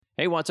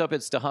Hey, what's up?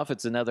 It's DeHuff.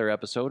 It's another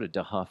episode of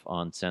DeHuff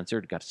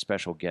Uncensored. Got a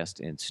special guest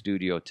in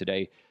studio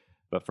today.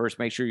 But first,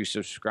 make sure you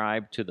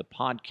subscribe to the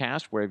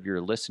podcast wherever you're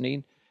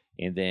listening,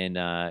 and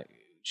then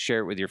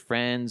share it with your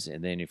friends.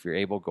 And then if you're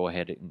able, go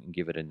ahead and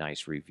give it a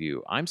nice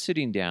review. I'm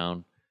sitting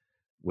down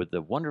with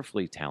the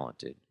wonderfully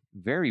talented,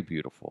 very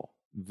beautiful,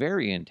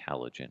 very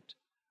intelligent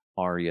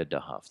Arya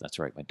DeHuff. That's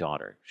right, my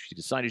daughter. She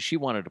decided she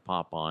wanted to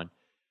pop on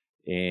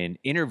and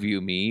interview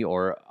me,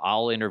 or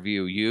I'll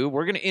interview you.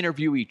 We're going to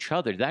interview each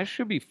other. That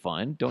should be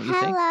fun, don't you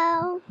think?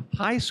 Hello.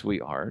 Hi,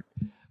 sweetheart.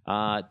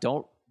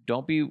 Don't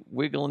be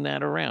wiggling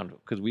that around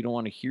because we don't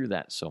want to hear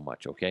that so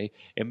much, okay?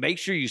 And make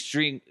sure you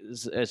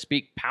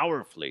speak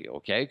powerfully,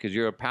 okay? Because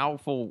you're a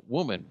powerful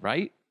woman,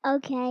 right?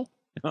 Okay.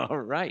 All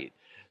right.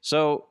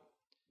 So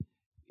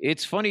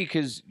it's funny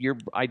because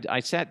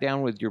I sat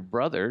down with your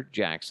brother,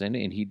 Jackson,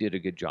 and he did a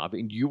good job.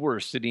 And you were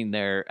sitting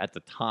there at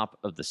the top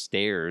of the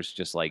stairs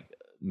just like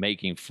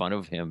making fun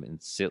of him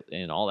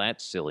and all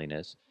that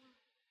silliness.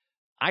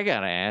 I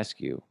got to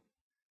ask you,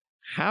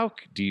 how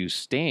do you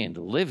stand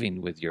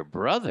living with your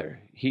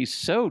brother? He's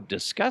so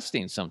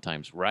disgusting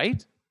sometimes,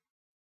 right?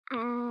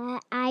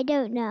 I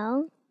don't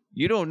know.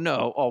 You don't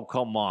know? Oh,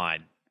 come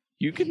on.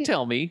 You can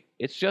tell me.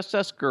 It's just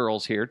us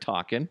girls here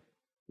talking.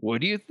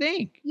 What do you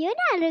think? You're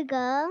not a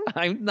girl.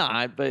 I'm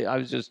not, but I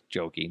was just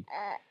joking.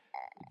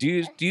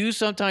 Do you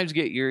sometimes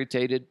get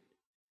irritated?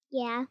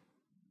 Yeah.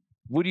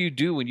 What do you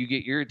do when you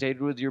get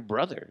irritated with your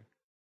brother?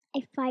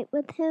 I fight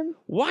with him.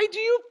 Why do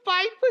you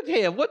fight with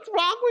him? What's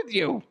wrong with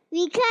you?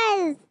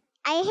 Because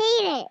I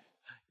hate it.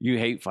 You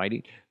hate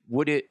fighting?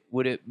 Would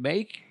it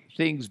make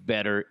things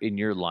better in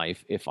your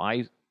life if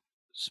I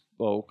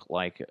spoke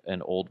like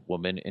an old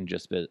woman and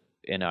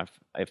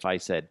if I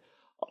said,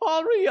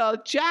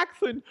 Arya,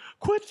 Jackson,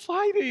 quit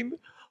fighting.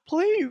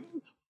 Please,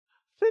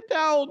 sit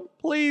down.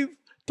 Please,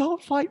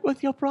 don't fight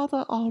with your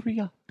brother,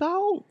 Arya.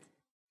 Don't.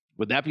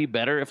 Would that be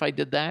better if I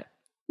did that?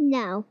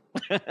 No.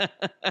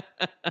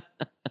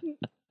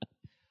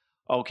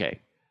 Okay,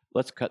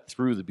 let's cut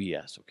through the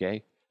BS,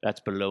 okay?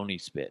 That's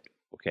baloney spit,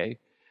 okay?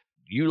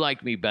 You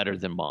like me better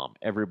than Mom.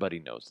 Everybody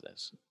knows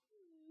this.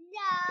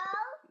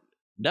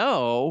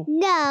 No?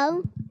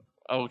 No.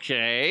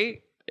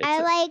 Okay.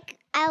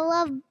 I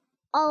love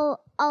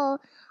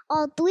all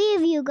three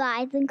of you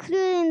guys,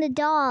 including the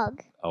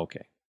dog.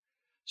 Okay.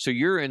 So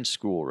you're in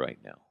school right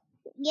now.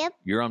 Yep.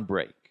 You're on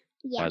break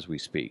as we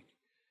speak.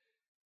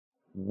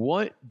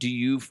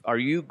 Are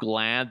you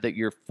glad that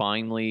you're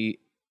finally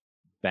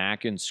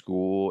back in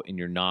school and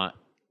you're not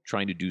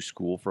trying to do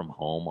school from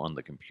home on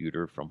the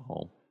computer from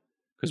home?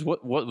 Because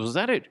what was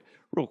that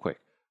real quick,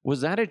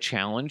 was that a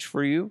challenge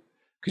for you?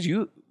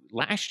 Because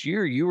last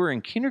year you were in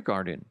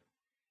kindergarten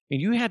and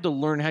you had to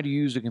learn how to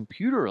use a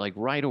computer like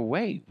right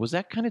away. Was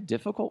that kind of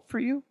difficult for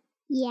you?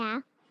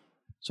 Yeah.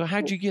 So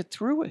how'd you get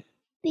through it?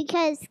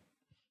 Because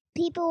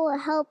people were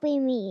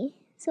helping me.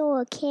 So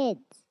were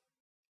kids.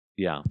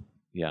 Yeah.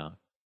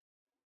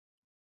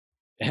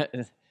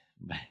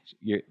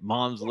 Your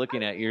Mom's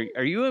looking at you.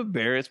 Are you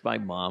embarrassed by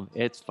Mom?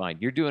 It's fine.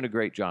 You're doing a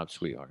great job,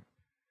 sweetheart.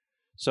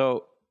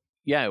 So,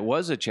 yeah, it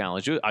was a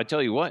challenge. I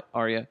tell you what,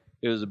 Arya,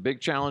 it was a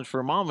big challenge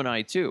for Mom and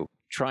I, too.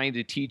 Trying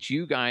to teach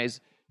you how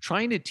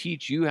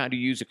to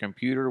use a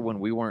computer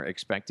when we weren't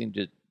expecting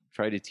to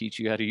try to teach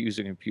you how to use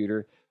a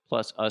computer,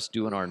 plus us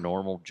doing our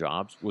normal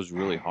jobs, was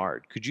really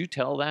hard. Could you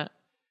tell that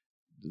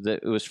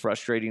it was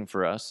frustrating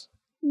for us?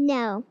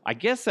 No. I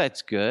guess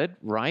that's good,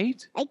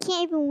 right? I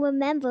can't even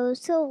remember. It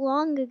was so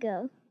long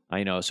ago.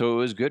 I know. So it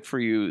was good for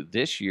you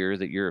this year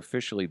that you're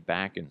officially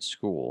back in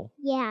school.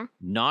 Yeah.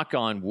 Knock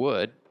on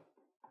wood,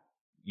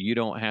 you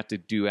don't have to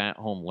do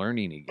at-home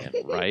learning again,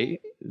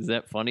 right? Is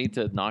that funny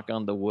to knock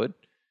on the wood?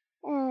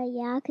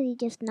 Yeah, because you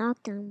just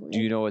knocked on wood. Do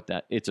you know what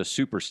it's a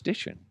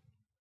superstition.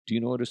 Do you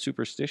know what a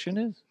superstition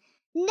is?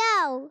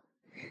 No.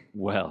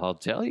 Well, I'll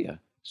tell you.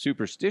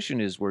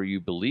 Superstition is where you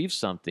believe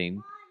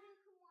something.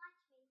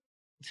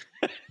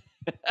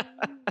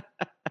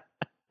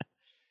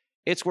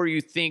 It's where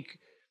you think,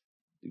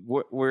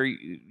 where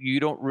you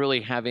don't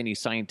really have any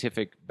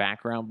scientific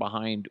background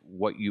behind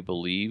what you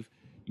believe.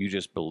 You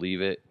just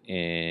believe it,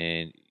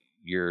 and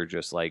you're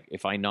just like,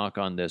 if I knock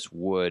on this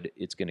wood,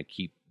 it's going to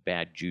keep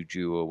bad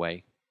juju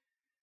away.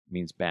 It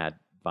means bad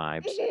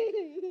vibes,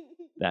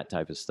 that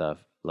type of stuff.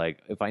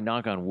 Like, if I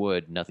knock on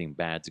wood, nothing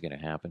bad's going to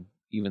happen,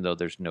 even though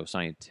there's no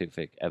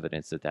scientific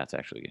evidence that that's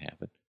actually going to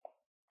happen.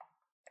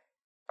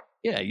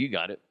 Yeah, you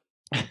got it.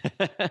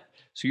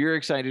 So you're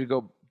excited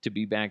to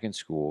be back in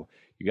school.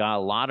 You got a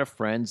lot of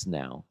friends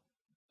now.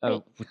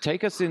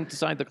 Take us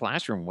inside the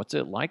classroom. What's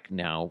it like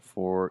now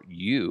for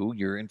you?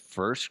 You're in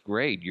first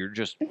grade. You're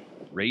just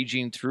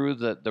raging through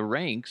the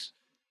ranks.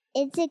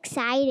 It's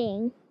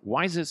exciting.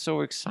 Why is it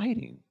so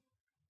exciting?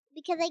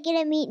 Because I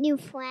get to meet new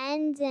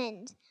friends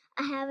and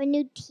I have a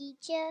new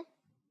teacher.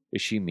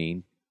 Is she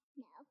mean?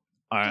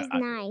 No. She's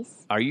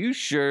nice. Are you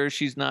sure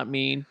she's not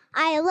mean?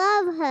 I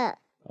love her.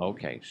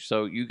 Okay,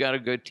 so you got a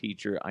good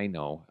teacher. I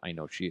know.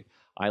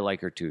 I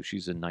like her too.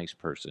 She's a nice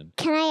person.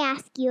 Can I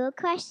ask you a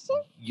question?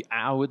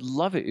 I would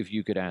love it if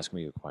you could ask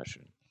me a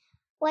question.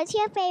 What's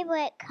your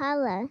favorite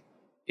color?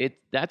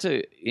 That's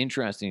a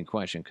interesting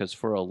question because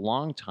for a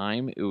long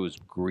time it was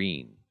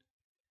green,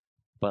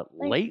 but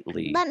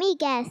lately Let me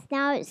guess.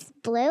 Now it's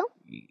blue?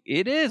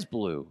 it is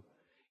blue.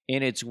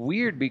 And it's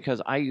weird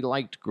because I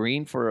liked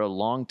green for a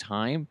long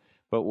time,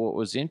 but what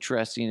was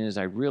interesting is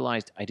I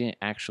realized I didn't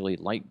actually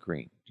like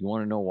green. Do you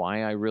want to know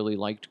why I really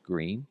liked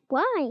green?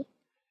 Why?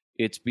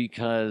 It's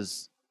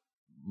because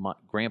my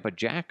Grandpa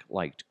Jack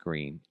liked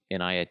green,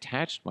 and I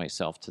attached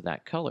myself to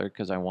that color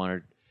because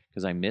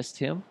I missed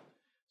him.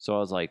 So I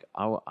was like,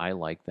 oh, I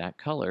like that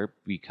color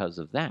because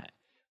of that.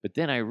 But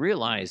then I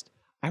realized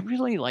I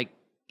really like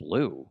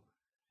blue.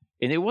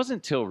 And it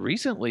wasn't till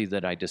recently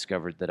that I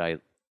discovered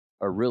that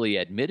or really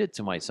admitted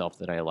to myself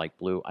that I like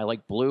blue. I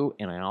like blue,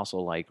 and I also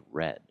like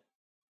red.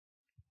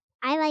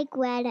 I like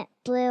red,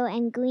 blue,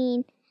 and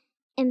green,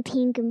 and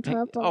pink, and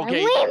purple,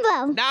 Okay. and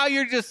rainbow. Now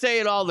you're just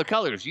saying all the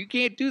colors. You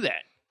can't do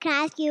that. Can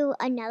I ask you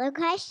another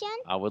question?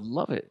 I would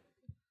love it.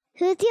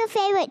 Who's your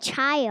favorite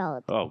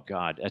child? Oh,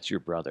 God, that's your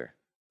brother.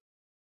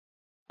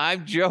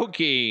 I'm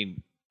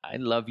joking. I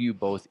love you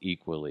both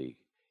equally.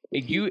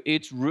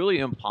 It's really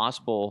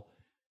impossible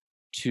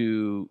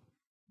to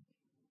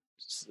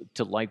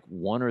like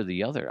one or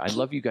the other. I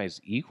love you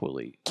guys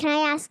equally. Can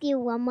I ask you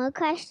one more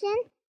question?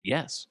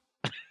 Yes.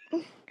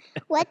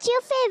 What's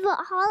your favorite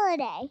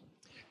holiday?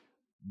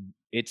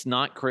 It's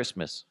not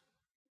Christmas.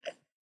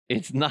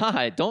 It's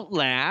not. Don't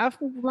laugh.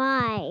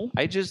 Why?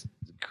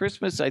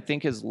 Christmas, I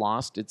think, has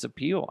lost its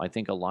appeal. I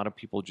think a lot of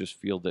people just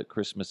feel that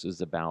Christmas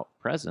is about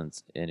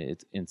presents, and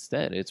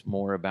it's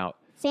more about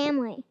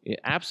Family. Yeah,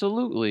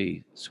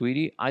 absolutely,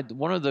 sweetie.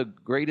 One of the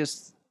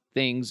greatest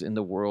things in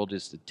the world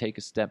is to take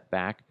a step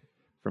back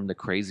from the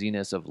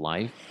craziness of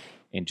life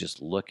and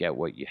just look at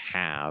what you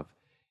have.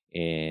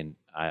 And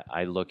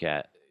I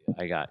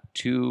got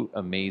two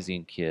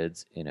amazing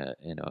kids and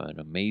an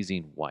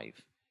amazing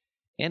wife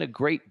and a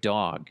great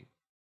dog,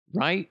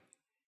 right?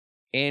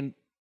 And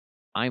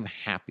I'm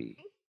happy.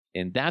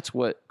 And that's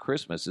what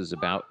Christmas is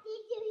about.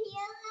 Did you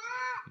hear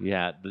that?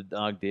 Yeah, the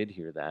dog did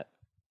hear that.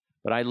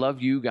 But I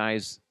love you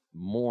guys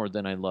more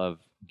than I love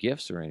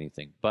gifts or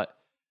anything. But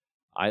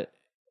I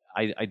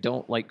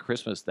don't like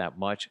Christmas that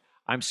much.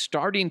 I'm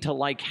starting to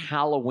like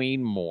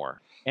Halloween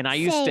more. And I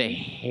used to Same.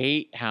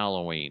 hate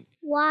Halloween.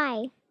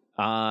 Why?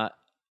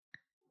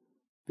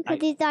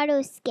 Because you thought it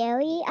was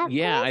scary at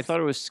Yeah, first? I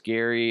thought it was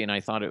scary, and I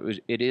thought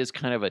it is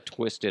kind of a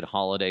twisted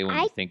holiday when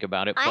you think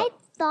about it. But I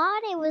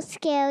thought it was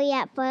scary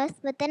at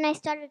first, but then I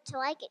started to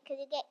like it because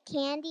you get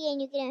candy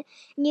and you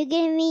get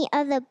to meet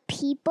other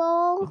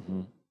people.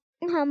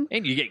 Mhm.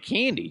 And you get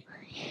candy.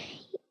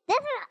 That's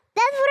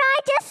what I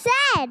just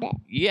said.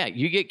 Yeah,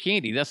 you get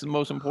candy. That's the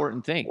most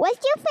important thing.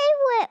 What's your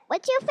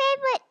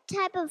favorite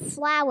type of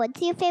flower?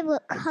 What's your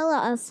favorite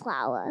color of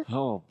flower?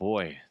 Oh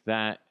boy,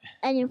 that.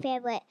 And your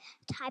favorite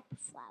type of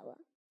flower?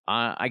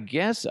 I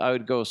guess I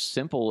would go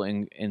simple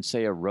and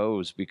say a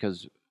rose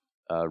because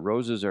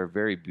roses are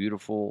very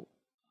beautiful.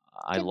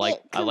 I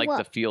like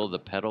the feel of the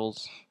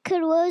petals.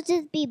 Could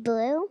roses be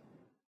blue?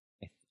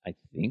 I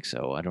think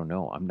so. I don't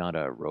know. I'm not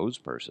a rose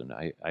person.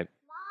 Mom, can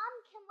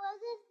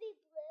roses be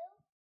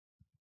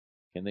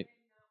blue? Can they?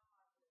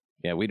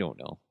 Yeah, we don't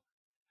know.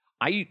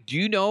 Do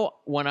you know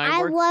when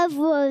I worked? love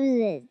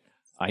roses.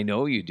 I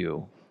know you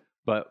do.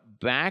 But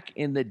back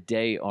in the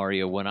day,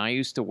 Arya, when I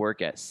used to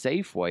work at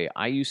Safeway,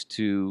 I used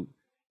to,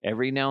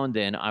 every now and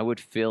then, I would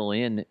fill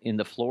in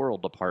the floral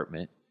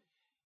department,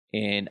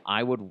 and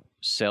I would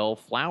sell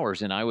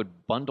flowers, and I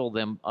would bundle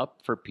them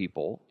up for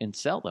people and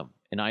sell them,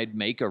 and I'd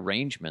make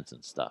arrangements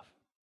and stuff.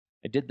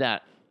 I did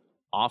that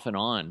off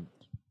and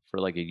for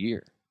like a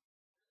year.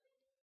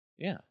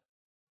 Yeah.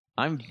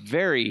 I'm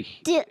very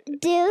Do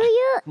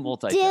you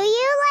multi. Do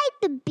you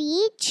like the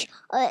beach,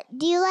 or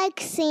do you like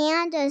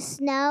sand or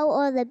snow,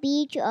 or the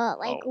beach, or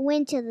like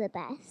winter the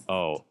best?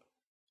 Oh,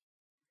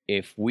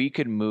 if we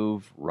could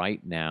move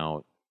right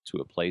now to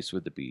a place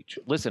with the beach.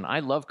 Listen,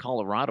 I love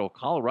Colorado.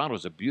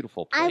 Colorado's a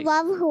beautiful place. I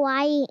love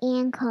Hawaii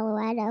and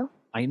Colorado.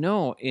 I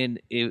know, and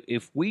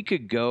if we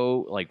could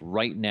go like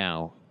right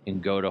now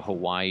and go to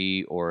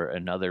Hawaii or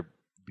another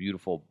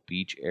beautiful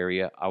beach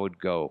area, I would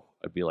go.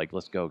 I'd be like,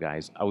 let's go,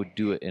 guys. I would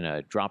do it in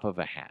a drop of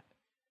a hat.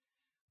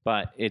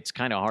 But it's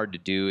kind of hard to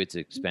do. It's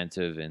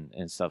expensive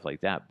and stuff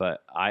like that.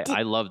 But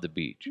I love the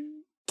beach.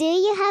 Do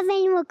you have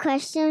any more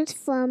questions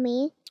for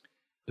me?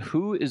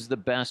 Who is the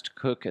best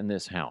cook in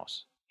this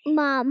house?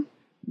 Mom.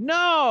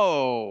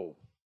 No!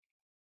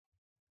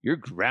 You're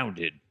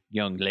grounded,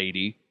 young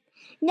lady.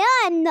 No,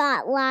 I'm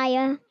not,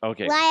 liar.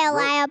 Okay.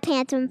 Liar,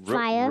 phantom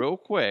fire. Real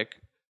quick,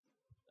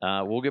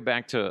 we'll get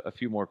back to a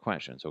few more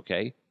questions,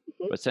 okay?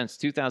 But since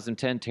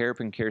 2010,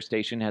 Terrapin Care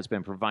Station has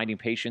been providing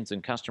patients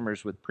and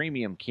customers with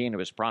premium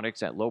cannabis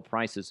products at low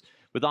prices.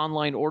 With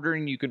online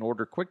ordering, you can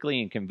order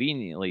quickly and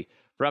conveniently.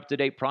 For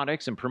up-to-date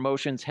products and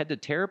promotions, head to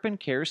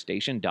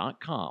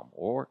terrapincarestation.com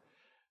or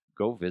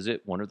go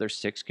visit one of their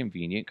 6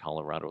 convenient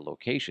Colorado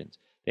locations.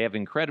 They have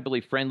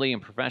incredibly friendly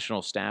and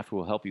professional staff who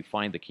will help you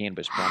find the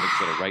cannabis products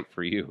that are right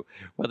for you.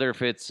 Whether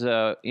if it's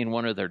in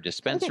one of their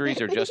dispensaries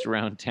or just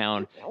around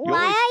town.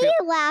 Why are you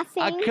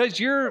laughing? Because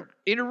you're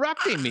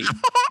interrupting me.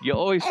 You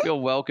always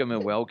feel welcome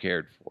and well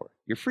cared for.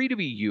 You're free to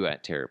be you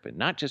at Terrapin,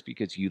 not just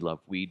because you love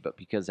weed, but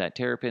because at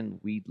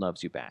Terrapin, weed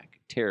loves you back.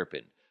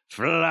 Terrapin,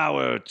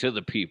 flower to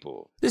the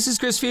people. This is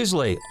Chris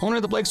Fuselier, owner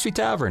of the Blake Street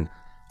Tavern.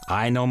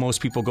 I know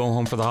most people go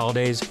home for the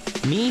holidays.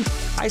 Me,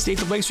 I stay at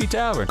the Blake Street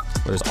Tavern,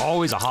 where there's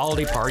always a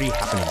holiday party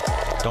happening.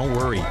 Don't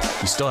worry,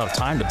 you still have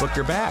time to book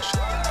your bash.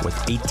 With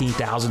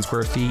 18,000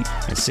 square feet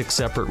and 6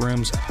 separate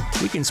rooms,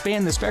 we can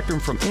span the spectrum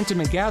from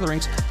intimate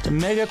gatherings to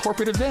mega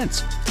corporate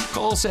events.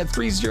 Call us at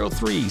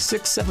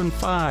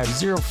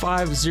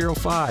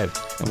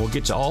 303-675-0505, and we'll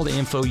get you all the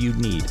info you'd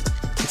need.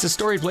 It's a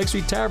storied Blake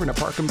Street Tavern at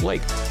Park and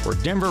Blake, where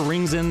Denver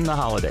rings in the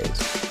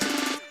holidays.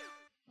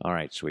 All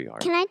right,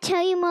 sweetheart. Can I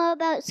tell you more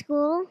about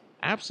school?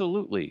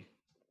 Absolutely.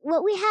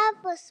 What we have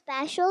for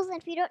specials, and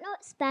if you don't know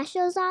what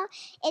specials are,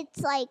 it's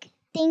like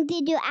things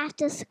you do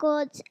after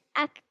school.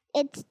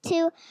 It's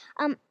to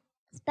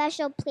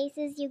special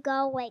places you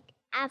go like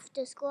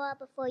after school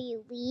before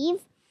you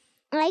leave.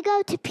 And I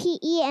go to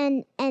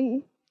PE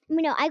and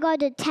I go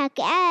to tech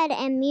ed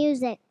and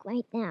music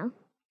right now.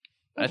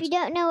 If you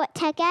don't know what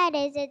tech ed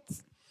is,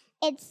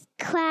 it's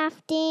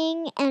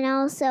crafting and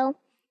also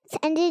it's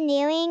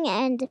engineering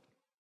and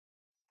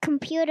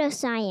computer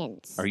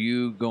science. Are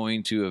you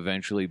going to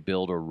eventually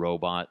build a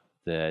robot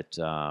that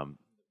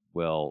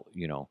will,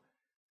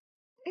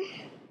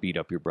 beat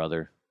up your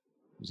brother?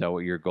 Is that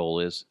what your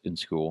goal is in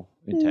school,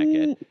 in tech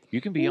ed? You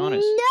can be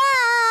honest.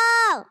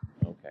 No!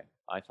 Okay.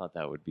 I thought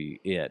that would be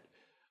it.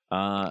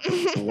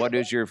 What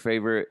is your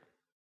favorite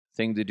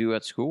thing to do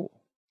at school?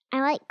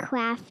 I like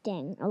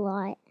crafting a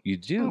lot. You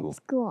do? At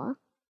school.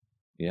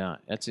 Yeah,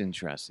 that's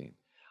interesting.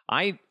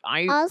 I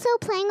also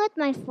playing with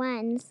my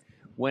friends.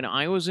 When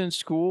I was in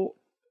school,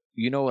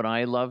 you know what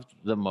I loved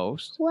the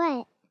most?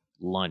 What?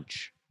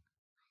 Lunch.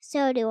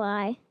 So do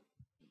I.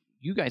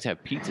 You guys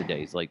have pizza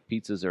days, like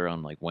pizzas are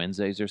on like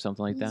Wednesdays or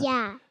something like that?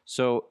 Yeah.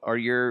 So are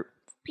your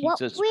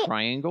pizzas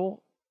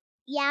triangle?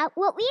 Yeah,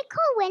 what we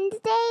call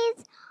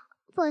Wednesdays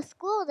for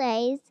school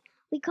days,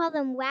 we call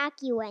them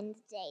wacky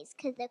Wednesdays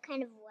because they're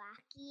kind of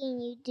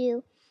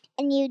wacky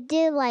and you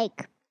do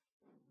like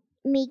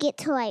make it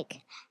to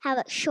like have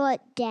a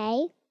short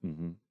day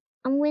on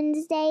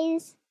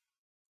Wednesdays.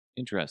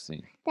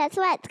 Interesting. That's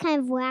why it's kind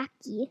of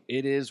wacky.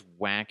 It is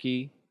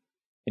wacky.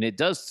 And it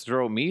does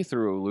throw me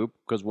through a loop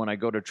because when I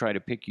go to try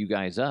to pick you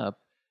guys up,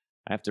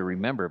 I have to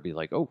remember, be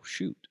like, oh,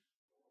 shoot,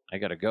 I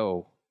got to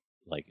go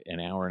like an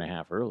hour and a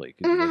half early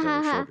because you guys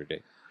have a shorter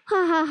day.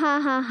 Ha ha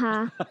ha ha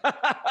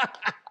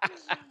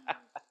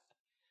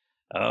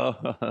ha. Oh.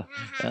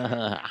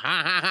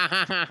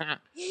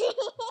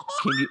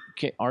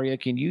 Arya,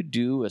 can you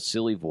do a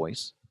silly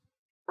voice?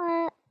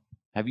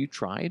 Have you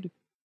tried?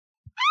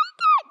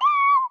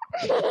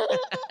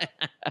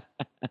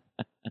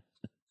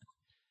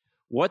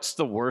 What's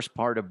the worst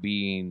part of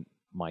being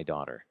my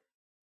daughter?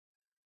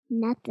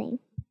 Nothing.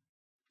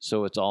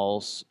 So it's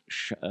all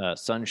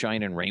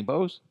sunshine and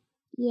rainbows?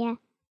 Yeah.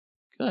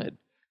 Good.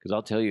 Because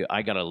I'll tell you,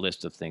 I got a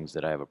list of things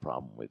that I have a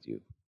problem with you.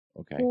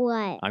 Okay?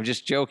 What? I'm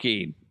just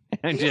joking.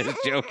 I'm just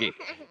joking.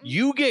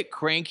 You get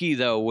cranky,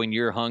 though, when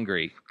you're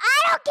hungry.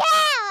 I don't care.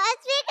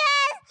 It's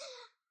because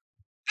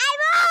I'm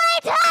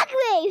always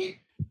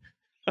hungry.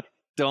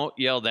 Don't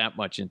yell that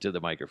much into the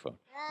microphone.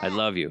 I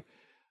love you.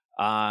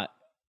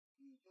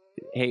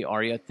 Hey,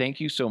 Arya, thank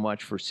you so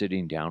much for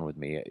sitting down with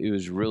me. It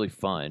was really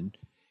fun.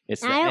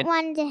 I don't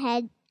want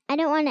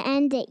to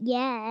end it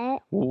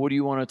yet. Well, what do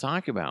you want to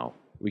talk about?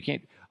 We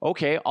can't.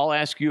 Okay, I'll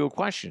ask you a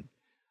question.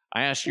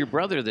 I asked your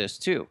brother this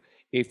too.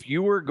 If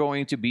you were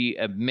going to be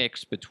a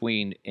mix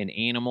between an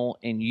animal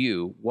and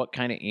you, what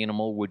kind of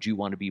animal would you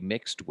want to be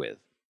mixed with?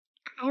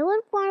 I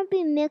would want to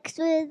be mixed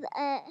with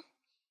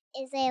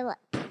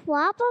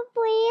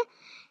probably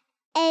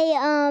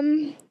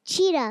a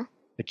cheetah.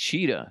 A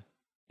cheetah.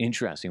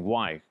 Interesting.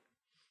 Why?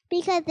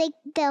 Because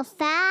they're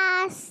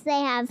fast. They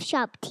have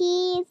sharp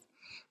teeth.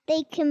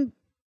 They can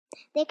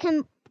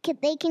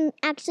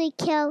actually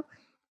kill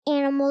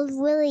animals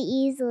really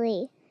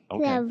easily.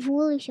 Okay. They have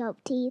really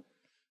sharp teeth.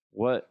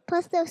 What?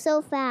 Plus, they're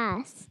so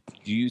fast.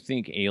 Do you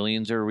think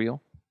aliens are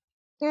real?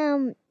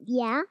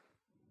 Yeah.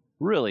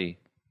 Really?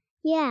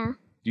 Yeah.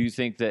 Do you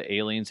think that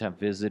aliens have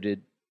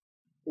visited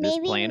this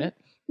planet?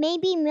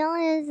 Maybe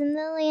millions and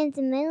millions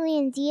and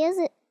millions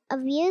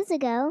of years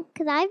ago,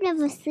 because I've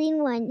never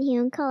seen one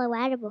here in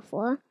Colorado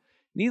before.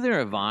 Neither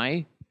have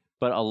I,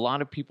 but a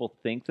lot of people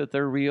think that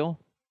they're real.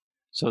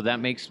 So that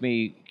makes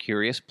me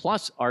curious.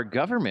 Plus, our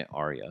government,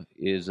 Arya,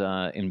 is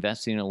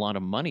investing a lot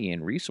of money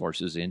and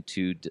resources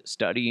into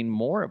studying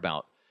more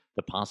about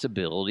the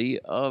possibility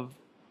of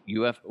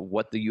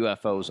what the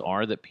UFOs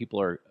are that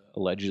people are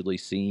allegedly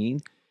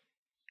seeing.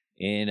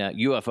 And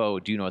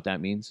UFO, do you know what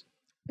that means?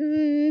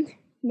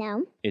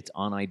 No. It's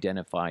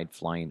unidentified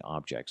flying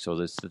objects. So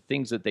it's the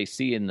things that they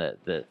see in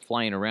the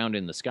flying around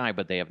in the sky,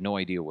 but they have no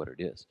idea what it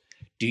is.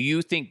 Do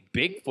you think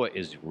Bigfoot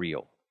is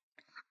real?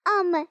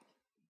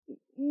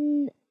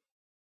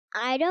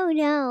 I don't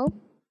know.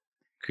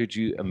 Could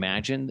you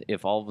imagine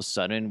if all of a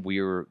sudden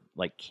we were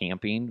like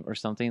camping or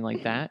something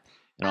like that,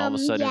 and all of a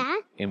sudden, yeah.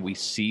 and we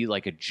see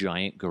like a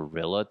giant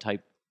gorilla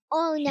type?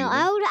 Oh no,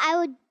 Human? I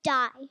would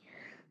die.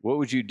 What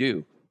would you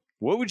do?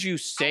 What would you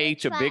say would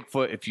to try-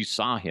 Bigfoot if you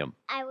saw him?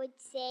 I would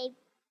say,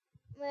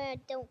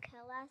 don't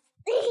kill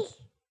us.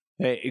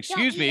 Hey,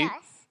 excuse Don't eat me, us.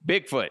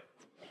 Bigfoot,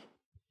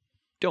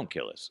 don't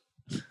kill us.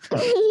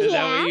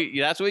 Yeah.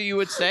 That's what you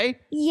would say?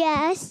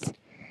 Yes.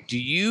 Do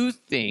you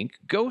think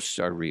ghosts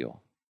are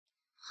real?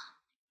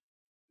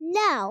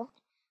 No.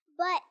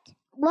 But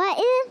what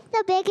is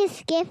the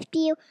biggest gift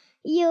you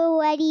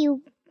already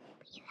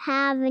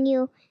have and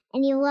you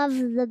love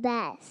the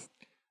best?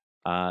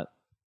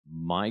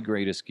 My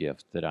greatest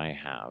gift that I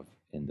have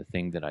and the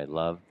thing that I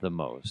love the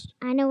most.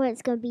 I know what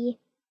it's gonna be.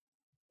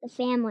 The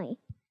family.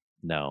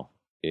 No,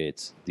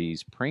 it's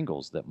these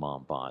Pringles that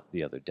Mom bought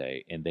the other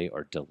day, and they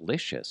are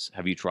delicious.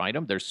 Have you tried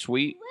them? They're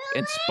sweet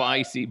and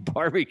spicy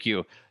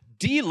barbecue.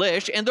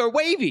 Delish, and they're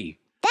wavy.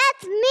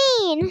 That's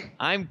mean.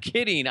 I'm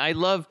kidding. I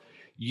love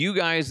you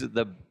guys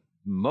the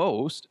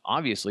most.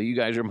 Obviously, you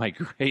guys are my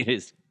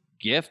greatest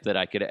gift that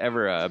I could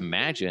ever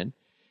imagine.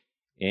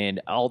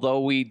 And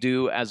although we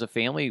do as a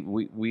family,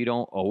 we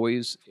don't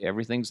always,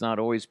 everything's not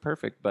always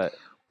perfect, but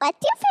What's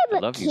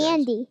your love favorite you guys.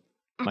 candy?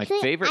 My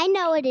Actually, favorite- I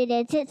know what it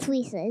is. It's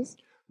Reese's.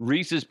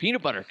 Reese's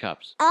peanut butter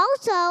cups.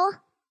 Also,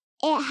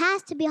 it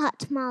has to be hot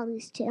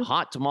tamales too.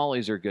 Hot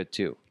tamales are good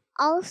too.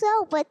 Also,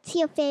 what's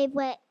your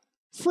favorite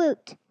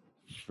fruit?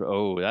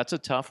 Oh, that's a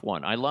tough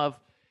one. I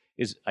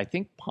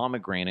think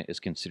pomegranate is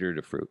considered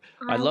a fruit.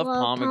 I love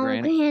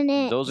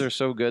pomegranate. Those are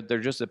so good. They're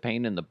just a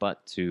pain in the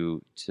butt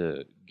to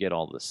get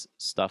all this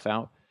stuff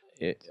out.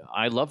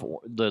 I love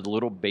the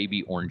little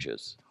baby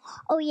oranges.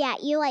 Oh yeah,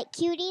 you like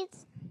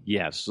cuties?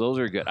 Yes, those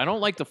are good. I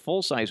don't like the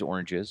full-size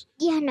oranges,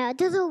 Yeah, no,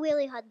 those are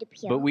really hard to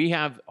peel. but we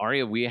have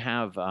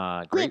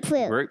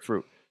Grapefruit.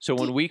 grapefruit. So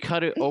when we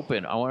cut it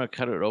open, I want to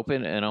cut it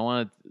open,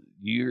 and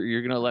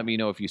you're gonna let me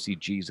know if you see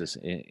Jesus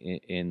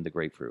in the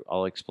grapefruit.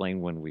 I'll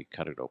explain when we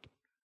cut it open.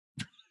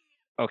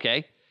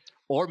 Okay,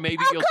 or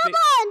maybe you'll come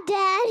on,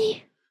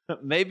 Daddy.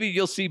 maybe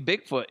you'll see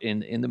Bigfoot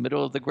in the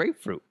middle of the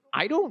grapefruit.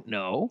 I don't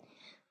know.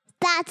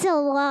 That's a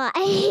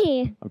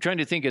lie. I'm trying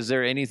to think. Is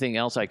there anything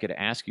else I could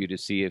ask you to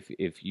see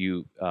if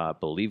you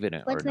believe in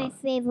it What's or my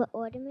not? favorite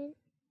ornament?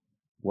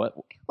 What?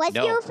 What's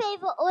No. your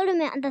favorite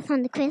ornament that's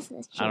on the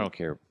Christmas tree? I don't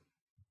care.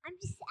 I'm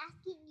just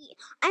asking you.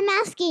 I'm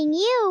asking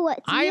you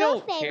what's I your don't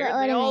favorite care. They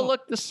ornament. all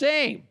look the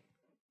same.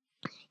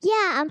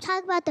 Yeah, I'm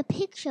talking about the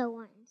picture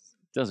ones.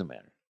 Doesn't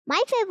matter.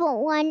 My favorite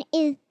one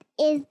is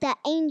the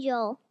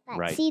angel that's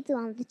Right. see-through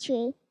on the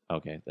tree.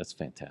 Okay, that's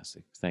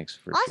fantastic. Thanks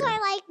for Also, sharing.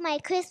 I like my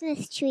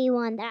Christmas tree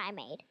one that I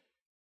made.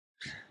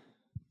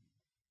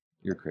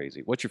 You're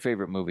crazy. What's your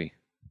favorite movie?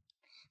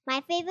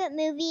 My favorite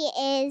movie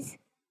is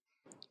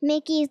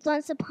Mickey's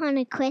Once Upon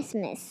a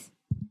Christmas.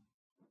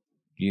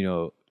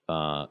 You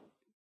know,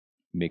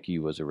 Mickey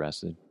was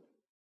arrested.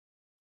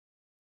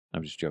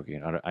 I'm just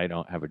joking. I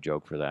don't have a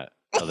joke for that.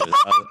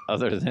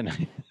 Other than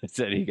I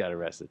said he got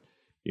arrested.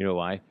 You know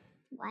why?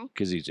 Why?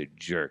 Because he's a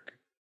jerk.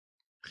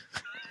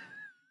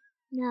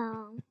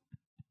 No.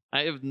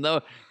 I have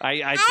no. I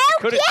don't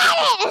couldn't.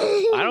 get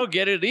it! I don't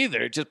get it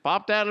either. It just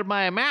popped out of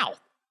my mouth.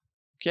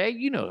 Okay,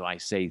 you know I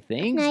say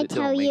things. Can I that don't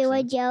tell make you a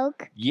sense.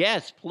 joke?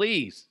 Yes,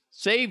 please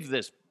save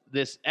this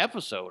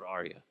episode,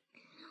 Arya.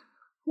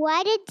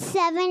 Why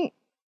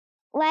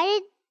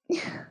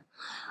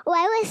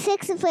was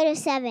 6 a foot of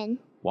 7?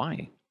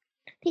 Why?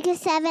 Because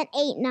 7,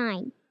 8,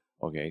 9.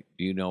 Okay.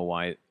 Do you know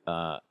why?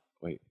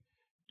 Wait.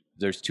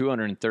 There's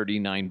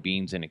 239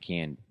 beans in a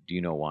can. Do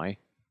you know why?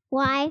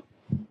 Why?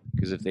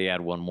 Because if they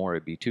add one more,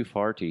 it'd be too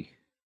farty.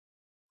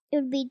 It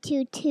would be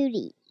too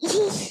tooty.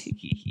 Just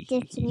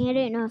kidding. I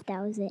didn't know if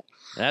that was it.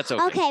 That's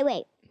okay. Okay,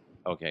 wait.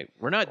 Okay.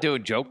 We're not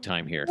doing joke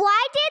time here.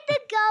 Why did the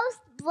ghost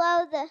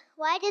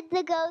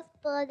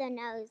blow the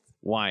nose?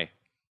 Why?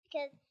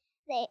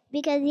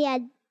 Because he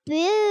had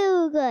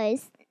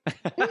boogers.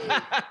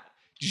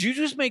 Did you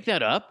just make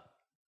that up?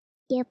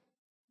 Yep.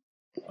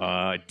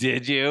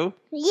 Did you?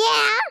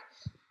 Yeah.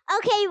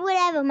 Okay,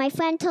 whatever. My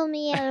friend told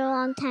me it a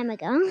long time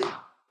ago.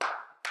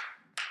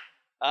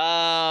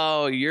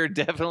 Oh, you're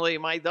definitely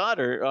my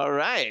daughter. All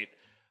right.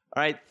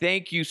 All right.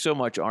 Thank you so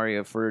much,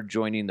 Arya, for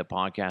joining the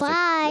podcast.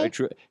 Bye.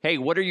 Hey,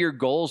 what are your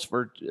goals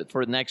for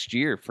next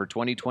year, for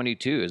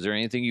 2022? Is there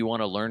anything you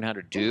want to learn how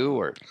to do,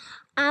 or?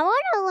 I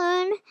want to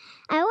learn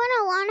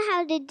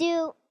how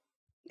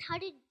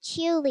to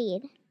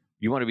cheerlead.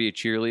 You want to be a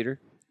cheerleader?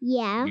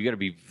 Yeah. You got to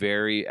be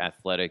very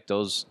athletic.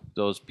 Those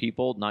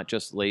people, not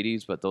just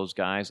ladies, but those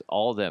guys,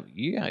 all of them.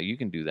 Yeah, you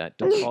can do that.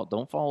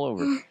 Don't fall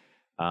over.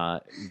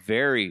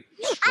 Very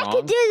strong. I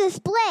can do the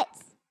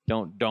splits.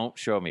 Don't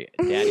show me.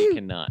 Daddy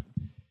cannot.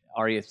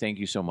 Arya, thank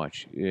you so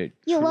much.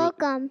 You're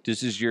welcome.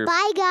 This is your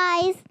Bye,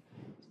 guys.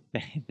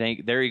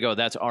 There you go.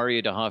 That's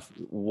Arya DeHuff.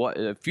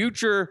 What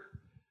future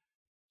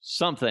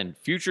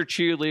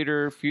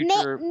cheerleader,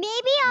 future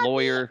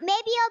lawyer.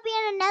 Maybe I'll be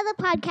on another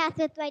podcast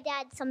with my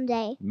dad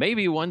someday.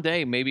 Maybe one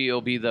day. Maybe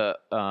it'll be the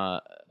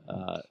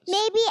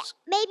Maybe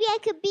I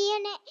could be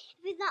in it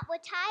if it's not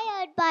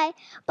retired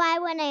by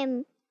when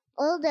I'm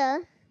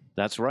older.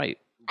 That's right.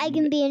 I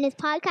can be in this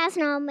podcast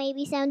and I'll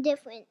maybe sound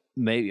different.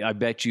 Maybe I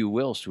bet you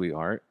will,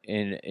 sweetheart.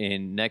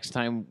 And next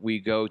time we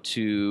go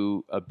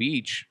to a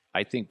beach,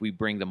 I think we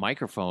bring the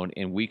microphone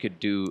and we could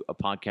do a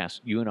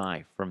podcast, you and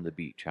I, from the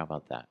beach. How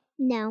about that?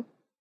 No.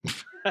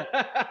 All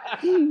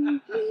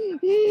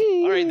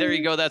right, there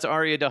you go. That's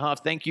Arya DeHuff.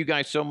 Thank you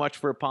guys so much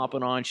for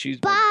popping on. She's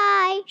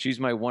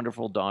my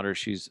wonderful daughter.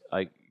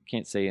 I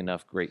can't say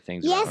enough great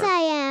things about her. Yes, I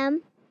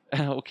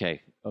am.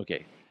 Okay.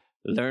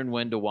 Learn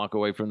when to walk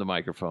away from the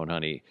microphone,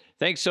 honey.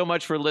 Thanks so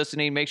much for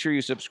listening. Make sure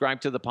you subscribe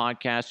to the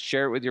podcast.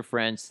 Share it with your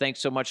friends. Thanks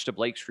so much to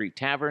Blake Street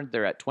Tavern.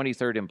 They're at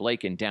 23rd and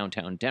Blake in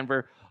downtown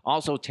Denver.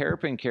 Also,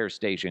 Terrapin Care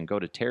Station. Go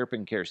to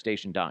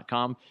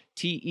terrapincarestation.com.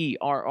 TERRAPIN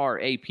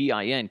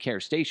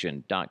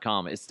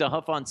carestation.com. It's the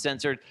Huff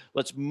Uncensored.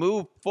 Let's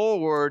move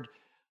forward.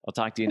 I'll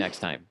talk to you next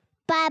time.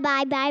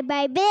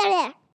 Bye.